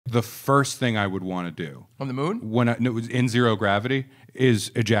the first thing I would want to do On the moon? when it was in zero gravity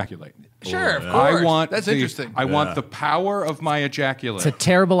is ejaculate. Sure, of course. I want That's interesting. I want the power of my ejaculate It's a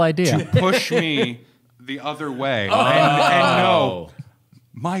terrible idea. to push me the other way and no.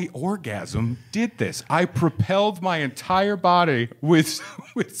 My orgasm did this. I propelled my entire body with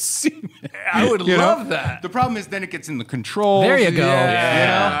semen. I would You know? love that. The problem is then it gets in the controls. There you go.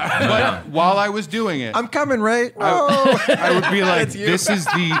 Yeah. You know? But while I was doing it, I'm coming, right? I would be like, this is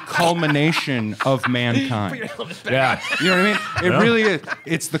the culmination of mankind. Yeah. You know what I mean? It really is.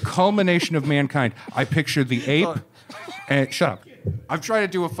 It's the culmination of mankind. I picture the ape. And shut up. I'm trying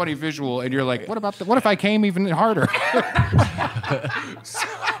to do a funny visual, and you're like, what if I came even harder?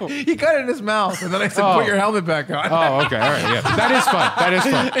 He got it in his mouth, and then I said, put your helmet back on. Oh, okay. All right. Yeah. That is fun. That is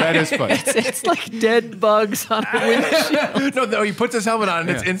fun. That is fun. It's like dead bugs on a windshield. No, he puts his helmet on, and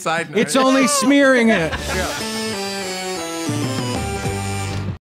it's inside now. It's only smearing it.